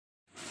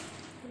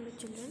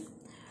children.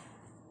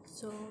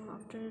 So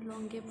after a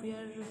long gap we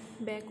are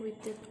back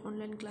with the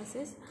online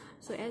classes.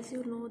 So as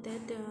you know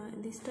that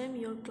this time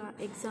your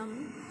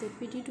exam, the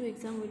PT2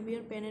 exam, will be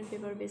your pen and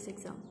paper based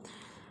exam.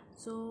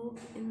 So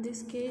in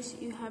this case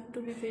you have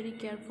to be very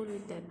careful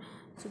with that.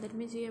 So that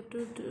means you have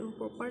to do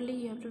properly,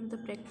 you have to do the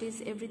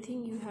practice,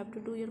 everything you have to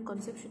do, your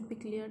concept should be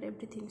clear,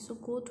 everything. So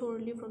go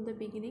thoroughly from the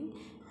beginning,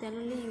 then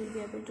only you will be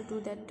able to do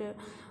that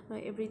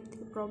every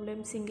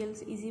problem,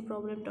 singles, easy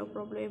problem, tough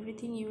problem,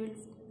 everything you will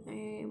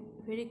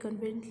very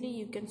conveniently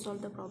you can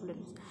solve the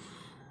problems.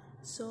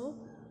 So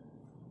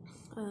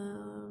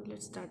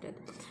let's start it.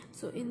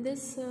 So in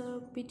this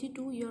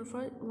PT2 your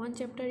first one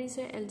chapter is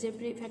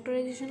algebraic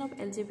factorization of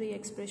algebraic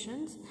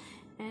expressions,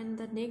 and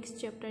the next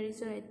chapter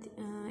is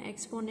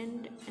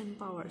exponent and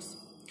powers.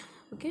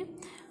 Okay,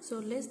 so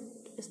let's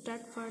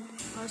start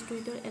first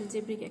with the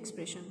algebraic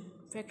expression,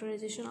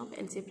 factorization of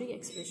algebraic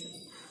expression.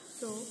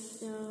 So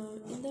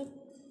in the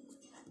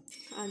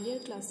earlier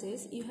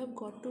classes you have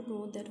got to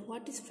know that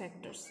what is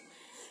factors.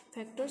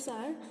 Factors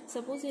are,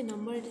 suppose a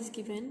number it is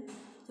given,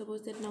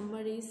 suppose that number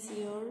is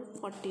your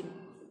 14.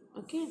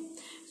 Okay,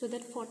 so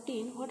that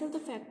 14, what are the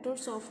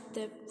factors of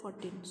the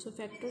 14? So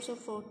factors of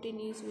 14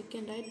 is, we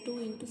can write 2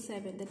 into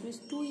 7, that means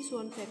 2 is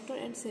one factor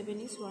and 7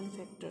 is one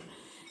factor.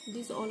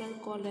 These all are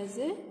called as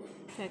a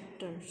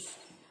factors.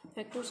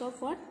 Factors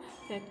of what?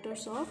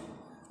 Factors of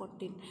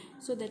 14.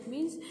 So that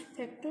means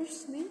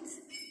factors means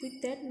with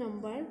that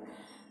number,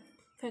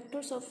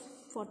 factors of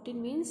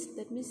 14 means,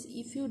 that means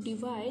if you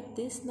divide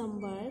this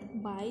number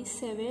by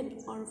 7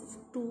 or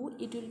 2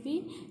 it will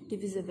be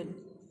divisible.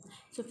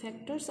 So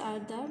factors are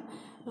the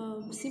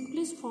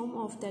simplest form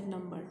of that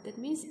number. That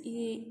means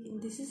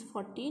this is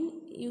 14,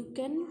 you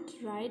can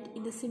write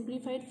in the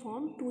simplified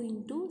form 2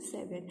 into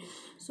 7.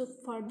 So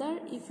further,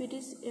 if it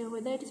is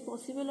whether it is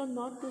possible or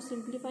not to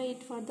simplify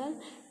it further,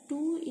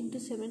 2 into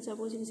 7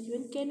 suppose it is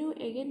given, can you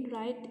again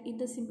write in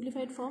the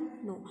simplified form?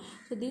 No.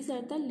 So these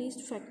are the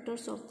least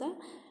factors of the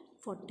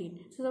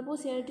 14. So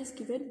suppose here it is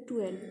given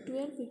 12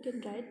 we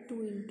can write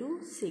 2 into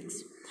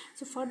 6.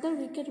 So further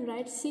we can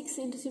write 6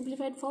 into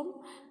simplified form,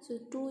 so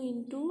 2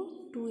 into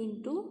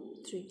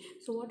 3.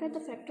 So what are the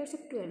factors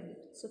of 12?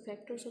 So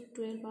factors of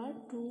 12 are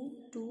 2,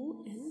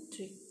 2 and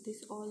 3.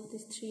 These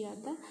 3 are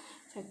the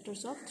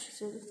factors of 3.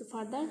 So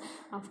further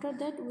after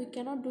that we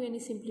cannot do any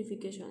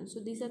simplification.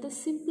 So these are the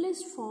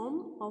simplest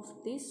form of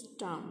this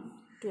term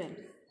 12,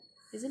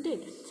 isn't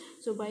it?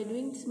 So by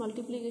doing this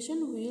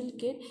multiplication we will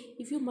get,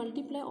 if you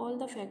multiply all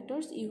the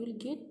factors you will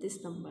get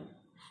this number.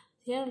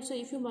 Here also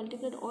if you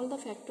multiply all the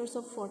factors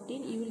of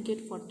 14 you will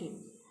get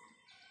 14,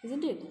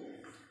 isn't it?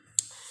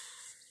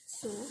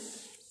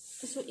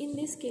 So in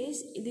this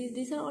case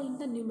these are all in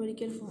the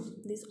numerical form.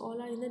 These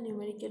all are in the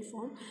numerical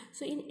form.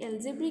 So in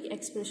algebraic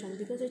expression,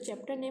 because the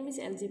chapter name is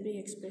algebraic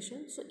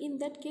expression, so in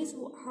that case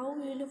how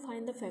will you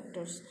find the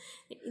factors?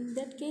 In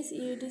that case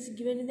it is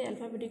given in the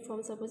alphabetic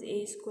form, suppose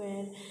a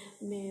square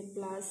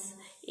plus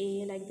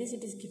a, like this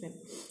it is given.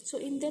 So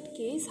in that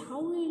case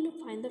how will you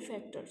find the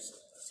factors?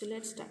 So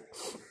let's start.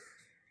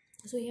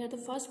 So here the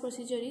first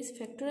procedure is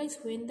factorize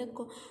when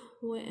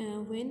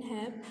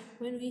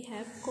we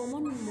have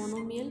common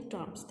monomial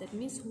terms. That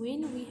means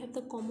when we have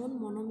the common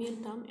monomial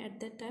term,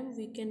 at that time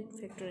we can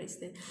factorize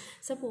them.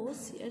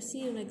 Suppose here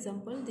see an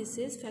example. This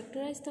is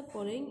factorize the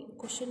following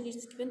question. It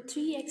is given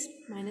 3x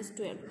minus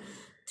 12.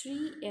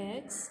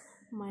 3x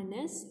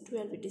minus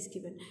 12 it is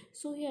given.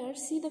 So here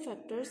see the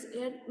factors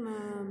here,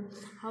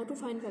 how to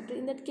find factor.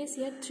 In that case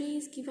here 3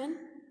 is given,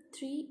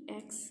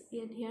 3x,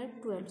 and here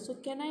 12. So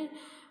can I,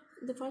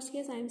 the first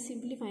case I am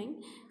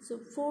simplifying, so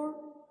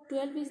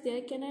 12 is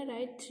there, can I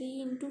write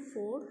 3 into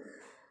 4?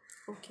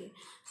 Okay,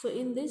 so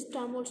in this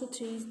term also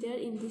 3 is there,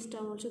 in this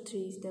term also 3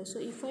 is there. So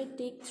if I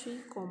take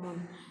 3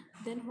 common,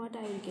 then what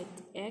I will get?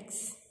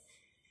 X.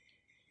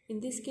 In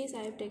this case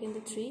I have taken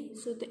the 3,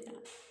 so the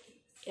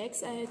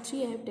x I have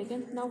 3 I have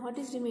taken. Now what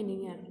is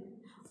remaining here?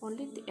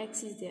 Only the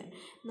x is there.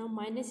 Now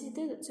minus is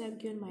there, so I have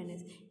given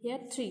minus. Here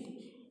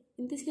 3.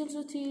 In this case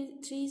also 3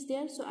 is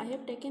there, so I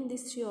have taken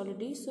this 3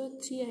 already, so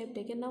 3 I have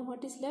taken. Now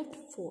what is left?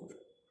 4.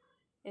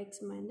 X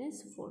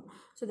minus 4.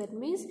 So that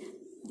means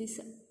this.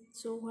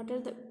 So what are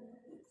the,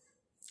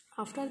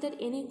 after that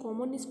any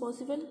common is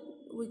possible?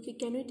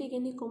 Can we take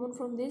any common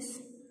from this?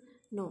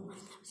 No.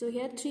 So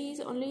here 3 is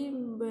only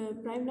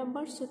prime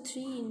number, so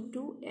 3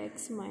 into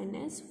x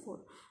minus 4.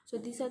 So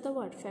these are the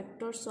what?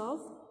 Factors of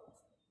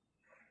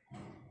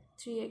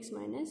 3x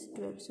minus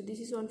 12. So this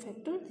is one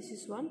factor, this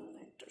is one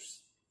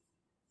factors.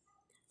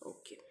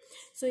 Okay,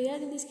 so here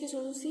in this case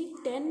also see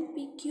 10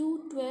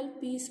 pq 12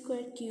 p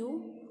square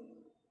q,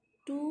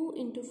 2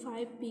 into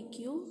 5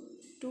 pq,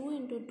 2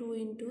 into 2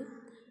 into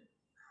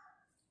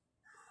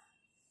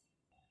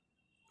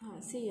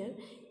see here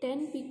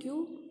 10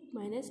 pq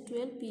minus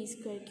 12 p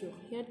square q.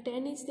 Here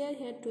 10 is there,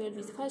 here 12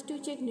 is. First you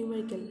check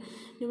numerical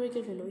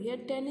value. Here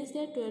 10 is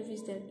there, 12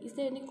 is there. Is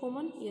there any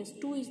common? Yes,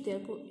 2 is there.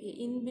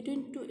 In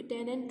between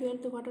 10 and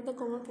 12, what are the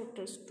common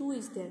factors? 2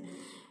 is there.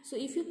 So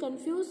if you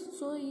confuse,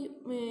 so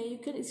you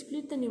can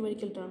split the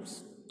numerical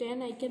terms.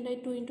 10 I can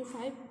write 2 into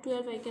 5,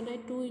 12 I can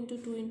write 2 into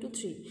 2 into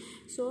 3.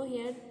 So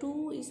here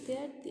 2 is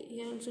there,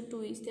 here also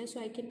 2 is there,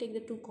 so I can take the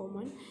 2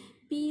 common.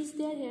 P is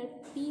there, here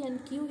P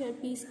and Q, here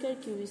P square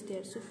Q is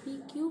there, so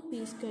PQ,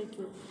 P square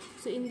Q.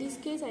 So in this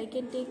case I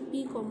can take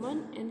P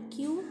common and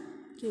Q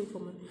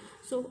common.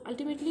 So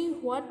ultimately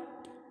what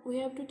we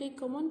have to take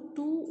common?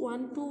 2,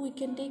 1, 2 we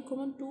can take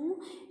common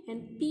 2,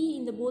 and P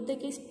in the both the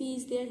case P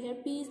is there, here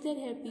P is there,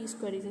 here P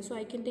square is there, so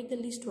I can take the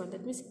least one,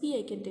 that means P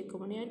I can take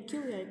common, here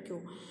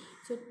Q.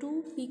 So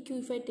 2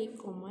 PQ if I take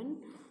common,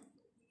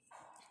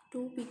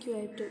 2 PQ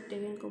I have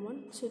taken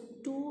common, so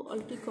 2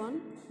 already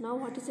gone. Now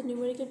what is the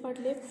numerical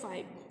part left?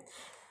 5.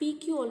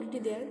 PQ already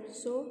there,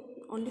 so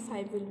only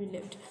 5 will be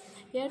left.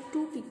 Here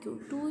 2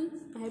 PQ, 2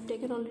 I have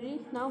taken already.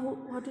 Now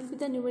what will be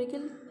the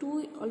numerical?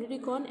 2 already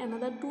gone,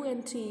 another 2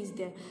 and 3 is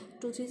there,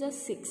 2 3 are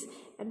 6,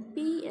 and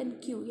P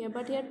and Q here,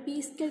 but here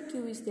P square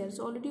Q is there,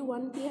 so already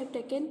 1 P I have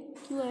taken,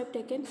 Q I have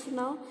taken, so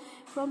now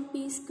from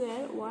P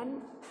square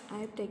 1 I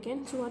have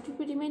taken, so what will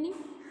be remaining?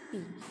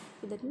 P,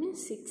 so that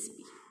means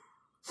 6P.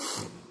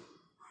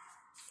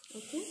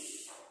 Okay,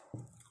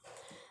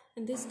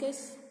 in this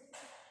case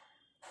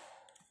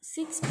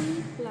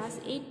 6P plus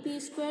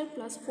 8P square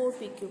plus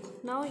 4P cube.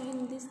 Now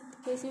in this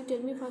case you tell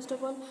me first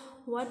of all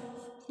what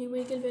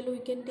numerical value we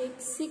can take.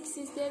 6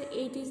 is there,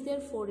 8 is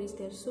there, 4 is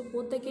there, so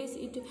both the case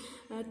it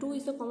 2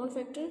 is the common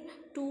factor,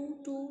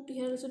 2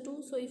 here also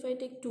 2, so if I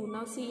take 2,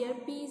 now see here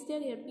P is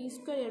there, here P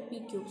square, here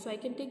P cube, so I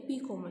can take P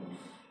common,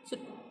 so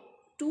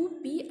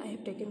 2P I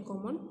have taken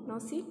common. Now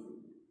see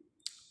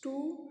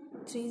 2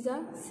 3s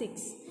are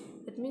 6,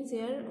 that means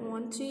here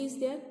 1 3 is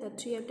there, that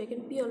 3 I have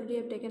taken, P already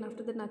I have taken,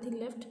 after that nothing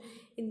left.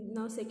 In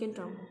now second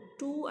term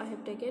 2 I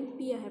have taken,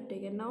 P I have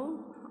taken, now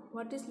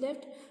what is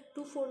left?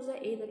 2 4s are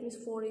 8, that means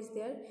 4 is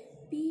there,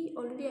 P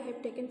already I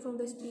have taken from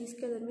this P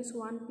square, that means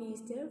 1 P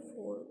is there,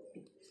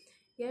 4P.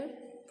 Here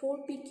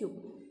 4P cube,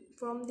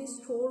 from this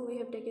 4 we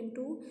have taken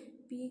 2,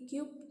 P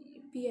cube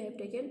P I have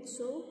taken,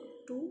 so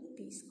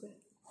 2P square.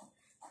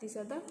 These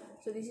are the,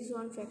 so this is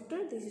one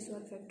factor, this is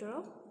one factor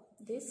of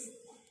this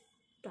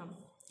term,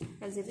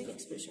 algebraic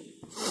expression.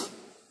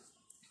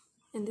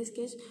 In this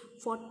case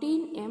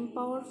 14 m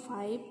power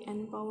 5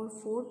 n power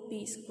 4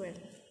 p square.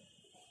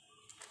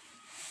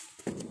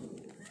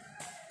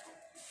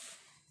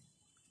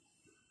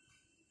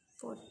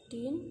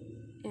 14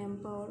 m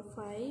power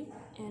 5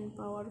 n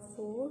power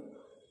 4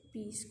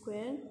 p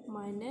square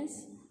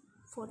minus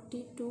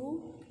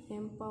 42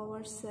 m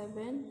power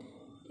 7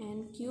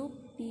 n cube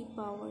p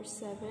power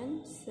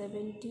 7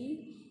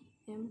 70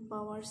 m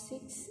power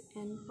 6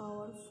 n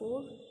power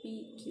 4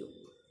 p cube.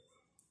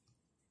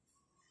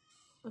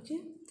 Okay,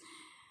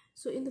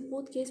 so in the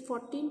both case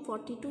 14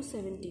 42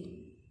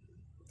 70,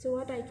 so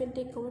what I can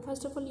take common?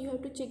 First of all you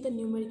have to check the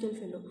numerical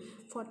value.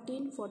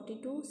 14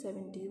 42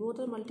 70, both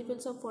are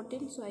multiples of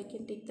 14, so I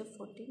can take the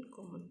 14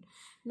 common.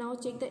 Now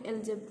check the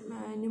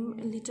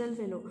literal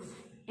value.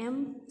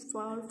 M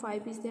power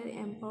 5 is there,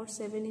 m power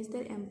 7 is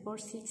there, m power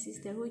 6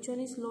 is there, which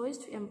one is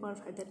lowest? M power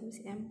 5, that means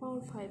m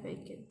power 5 I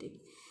can take.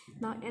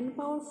 Now n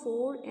power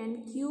 4,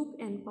 n cube,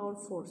 n power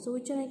 4, so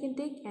which one I can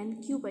take?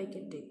 N cube I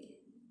can take.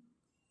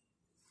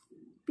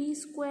 P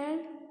square,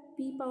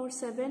 p power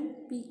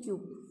 7, p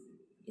cube,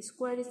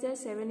 square is there,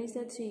 7 is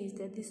there, 3 is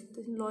there, this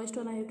lowest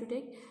one I have to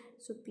take,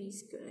 so p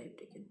square I have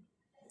taken.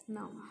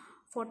 Now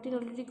 14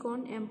 already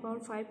gone, m power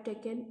 5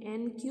 taken,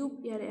 n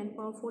cube, here n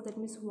power 4, that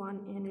means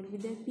 1 n will be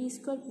there, p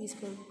square,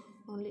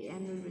 only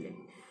n will be left.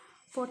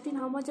 14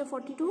 how much are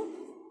 42?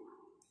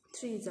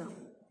 3 is there.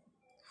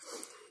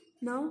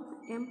 Now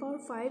m power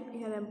 5,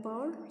 here m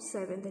power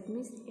 7, that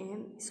means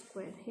n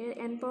square, here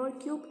n power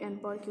cube,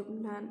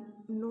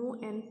 no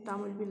n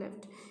term will be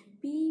left,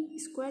 p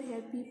square,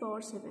 here p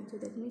power 7, so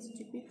that means it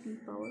will be p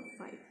power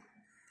 5.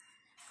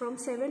 From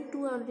 7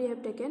 2 already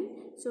have taken,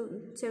 so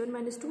 7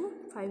 minus 2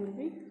 5 will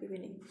be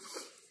remaining.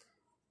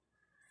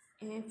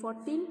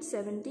 14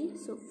 70,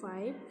 so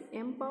 5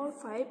 m power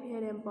 5,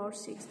 here m power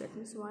 6, that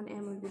means 1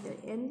 m will be there,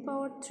 n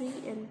power 3,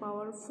 n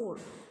power 4,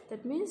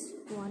 that means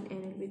 1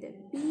 n will be there,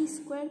 p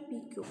square,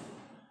 p cube.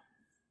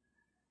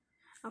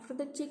 After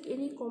that check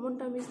any common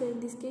term is there. In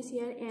this case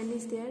here n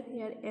is there,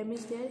 here m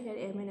is there, here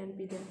m and n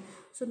be there,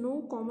 so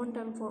no common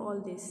term for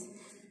all this,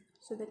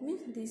 so that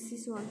means this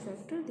is one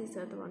factor, these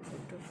are the one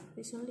factor,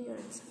 this is only your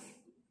answer.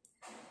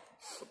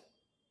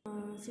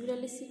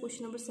 Similarly see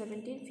question number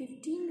 17.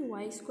 15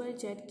 y square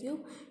z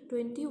cube,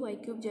 20 y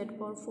cube z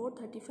power 4,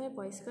 35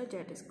 y square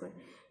z square.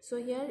 So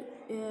here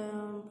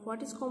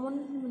what is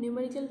common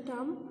numerical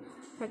term?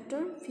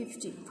 Factor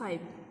 5,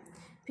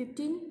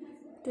 15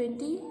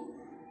 20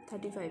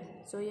 35,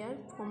 so here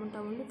common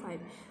term only 5.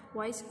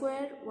 Y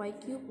square, y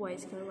cube, y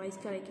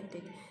square I can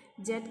take.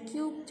 Z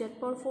cube, z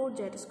power 4,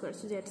 z square,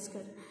 so z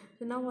square.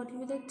 So now what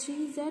will be the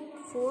 3z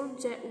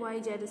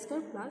 4y z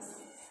square plus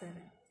 7.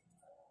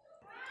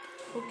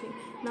 Okay,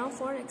 now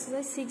for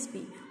exercise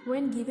 6b,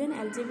 when given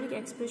algebraic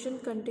expression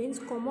contains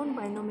common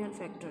binomial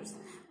factors.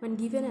 When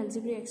given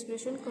algebraic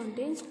expression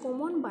contains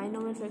common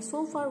binomial factors.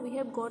 So far we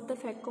have got the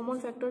common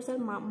factors are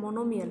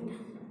monomial,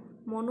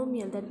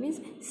 that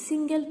means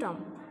single term.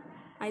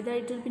 either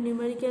it will be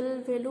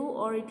numerical value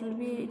or it may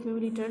be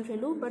literal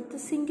value, but the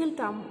single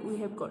term we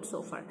have got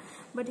so far.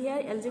 But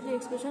here algebraic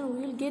expression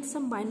we will get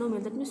some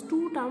binomial, that means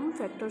 2 term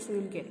factors we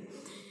will get.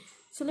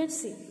 So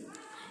let's see.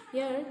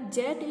 Here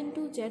z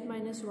into z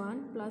minus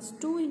 1 plus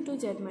 2 into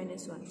z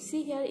minus 1.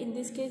 See here in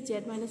this case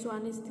z minus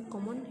 1 is the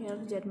common, here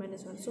z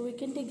minus 1. So we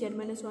can take z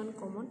minus 1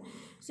 common.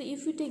 So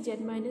if we take z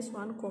minus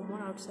 1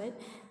 common outside,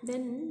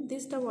 then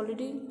this term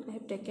already I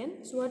have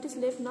taken. So what is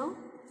left now?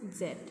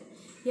 Z.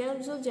 Here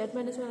also z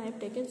minus 1 I have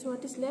taken. So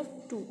what is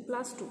left? 2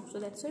 plus 2. So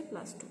that's why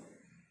plus 2.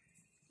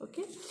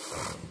 Okay.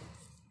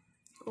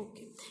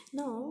 Okay.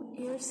 Now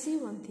here see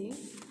one thing.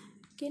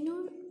 Can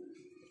you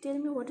tell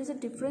me what is the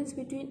difference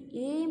between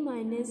A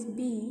minus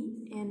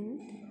B and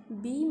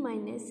B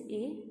minus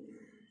A?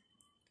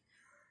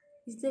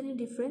 Is there any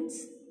difference?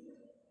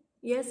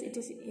 Yes, it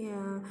is.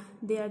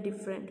 They are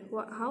different.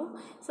 How?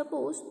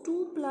 Suppose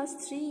 2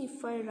 plus 3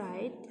 if I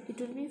write, it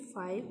will be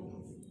 5.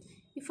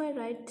 If I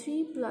write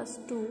 3 plus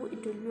 2,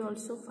 it will be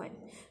also 5.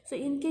 So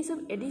in case of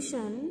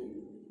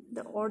addition,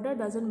 the order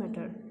doesn't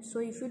matter. So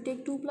if you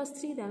take 2 plus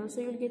 3, then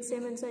also you will get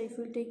same answer. If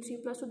you take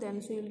 3 plus 2, then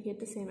also you will get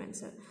the same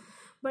answer.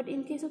 But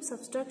in case of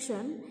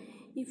subtraction,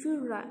 if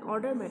you write,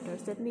 order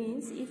matters. That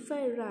means if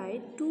I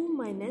write 2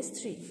 minus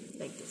 3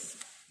 like this,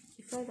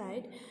 if I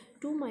write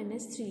 2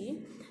 minus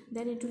 3,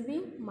 then it will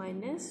be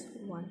minus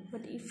 1.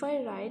 But if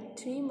I write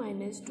 3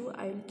 minus 2,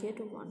 I will get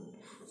 1.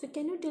 So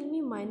can you tell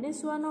me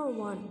minus 1 or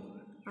 1?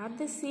 Are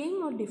they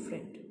same or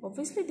different?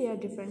 Obviously they are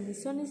different.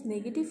 This one is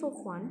negative of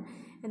 1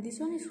 and this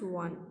one is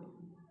 1.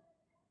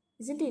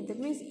 Isn't it? That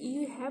means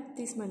you have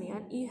this money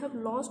and you have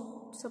lost,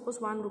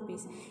 suppose 1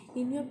 rupees.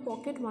 In your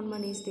pocket 1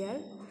 money is there.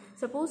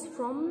 Suppose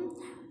from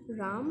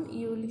Ram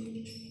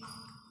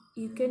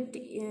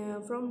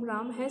from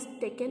Ram has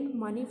taken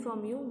money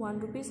from you, 1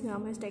 rupees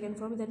Ram has taken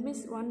from you. That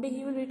means one day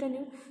he will return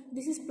you.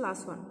 This is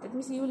plus 1. That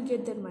means you will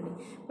get that money.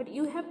 But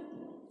you have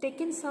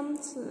taken some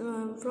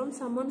from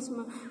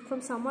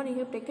someone you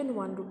have taken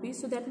 1 rupee.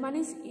 So that money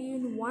is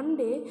in one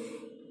day,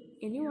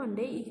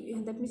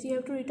 that means you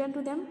have to return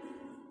to them.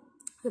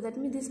 So that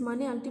means this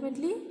money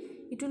ultimately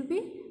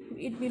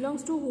it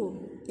belongs to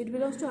who? It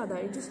belongs to other.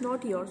 It is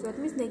not yours. That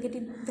means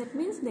negative. That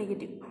means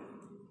negative.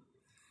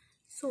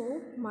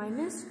 So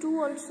minus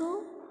 2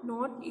 also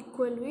not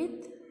equal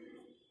with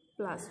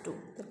plus 2.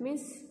 That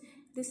means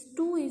this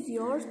 2 is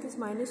yours. This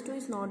minus 2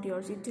 is not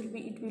yours.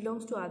 It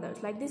belongs to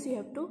others. Like this you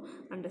have to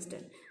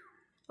understand.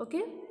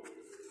 Okay.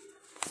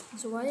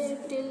 So why I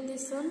tell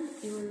this one,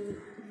 you will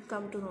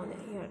come to know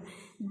that here.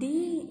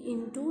 D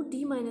into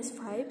D minus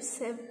 5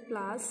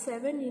 plus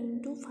 7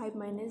 into 5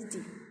 minus D.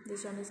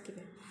 This one is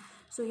given.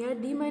 So here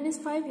D minus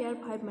 5, here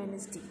 5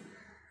 minus D.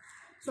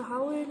 So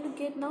how we will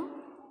get now?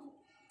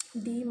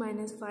 D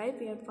minus 5,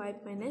 here 5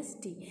 minus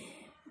D.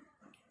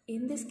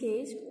 In this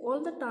case,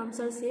 all the terms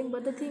are same,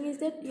 but the thing is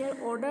that here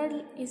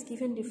order is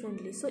given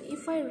differently. So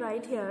if I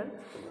write here,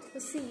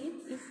 see,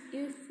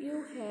 if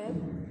you have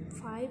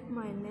 5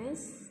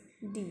 minus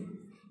D,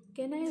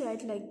 can I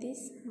write like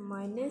this?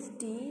 Minus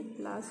D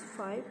plus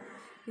 5.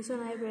 This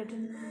one I have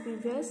written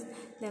previous,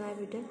 then I have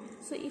written.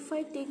 So if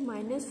I take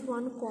minus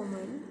 1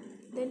 common,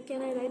 then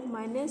can I write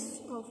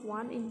minus of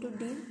 1 into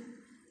D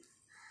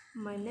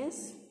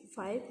minus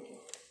 5.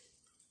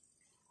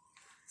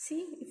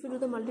 See, if you do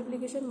the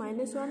multiplication,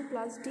 minus 1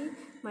 plus D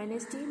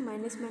minus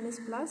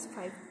plus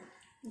 5.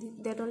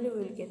 That only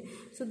we will get.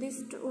 So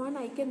this one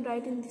I can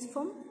write in this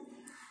form.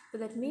 So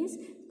that means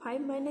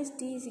 5 minus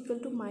D is equal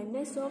to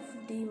minus of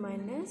D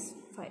minus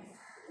 5.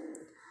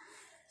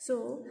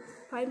 So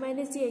 5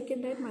 minus D I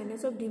can write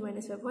minus of D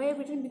minus 5. Why I have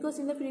written? Because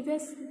in the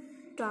previous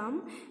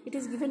term it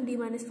is given D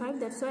minus 5.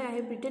 That's why I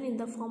have written in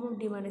the form of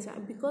D minus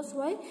 5. Because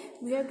why?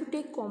 We have to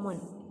take common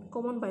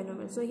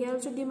binomial. So here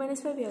also D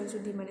minus 5, here also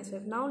D minus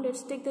 5. Now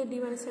let's take the D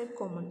minus 5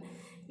 common.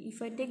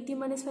 If I take D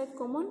minus 5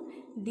 common,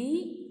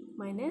 D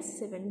minus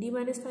 7. D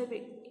minus 5,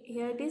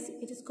 here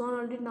it is gone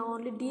already. Now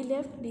only D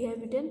left. D have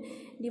written.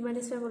 D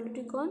minus 5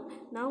 already gone.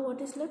 Now what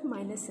is left?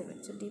 Minus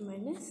 7. So D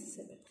minus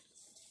 7.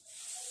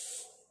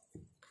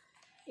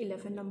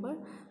 11 number.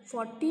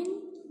 14,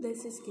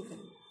 this is given.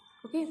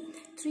 Okay.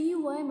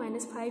 3y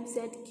minus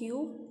 5z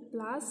cube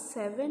plus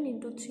 7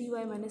 into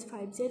 3y minus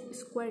 5z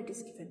square, it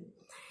is given.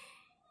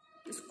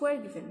 Square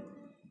given.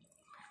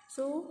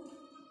 So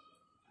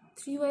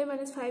 3y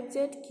minus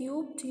 5z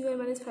cube, 3y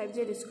minus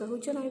 5z square.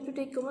 Which one I have to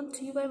take common?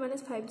 3y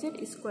minus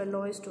 5z square,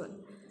 lowest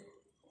one.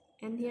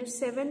 And here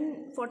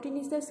 14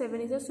 is there,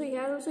 7 is there. So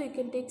here also you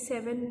can take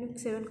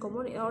 7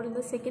 common, or in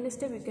the second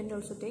step you can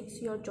also take,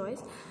 your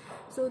choice.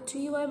 So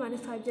 3y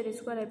minus 5z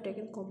square I have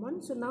taken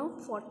common. So now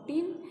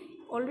 14,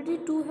 already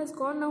 2 has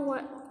gone. Now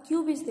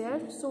cube is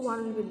there, so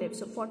 1 will be left.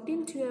 So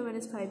 14 3y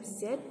minus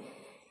 5z.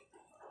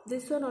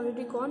 This one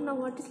already gone. Now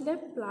what is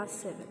left? Plus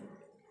 7.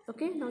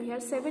 Okay, now here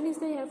 7 is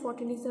there, here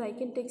 14 is there. I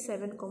can take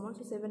 7 common.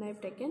 So 7 I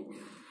have taken.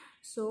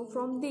 So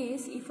from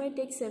this, if I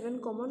take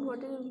 7 common, what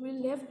will be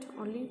left?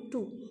 Only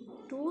 2.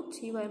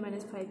 3y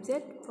minus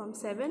 5z from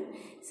 7.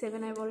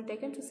 7 I have already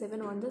taken. So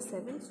 7 1 the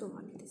 7. So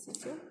 1. This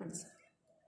is your answer.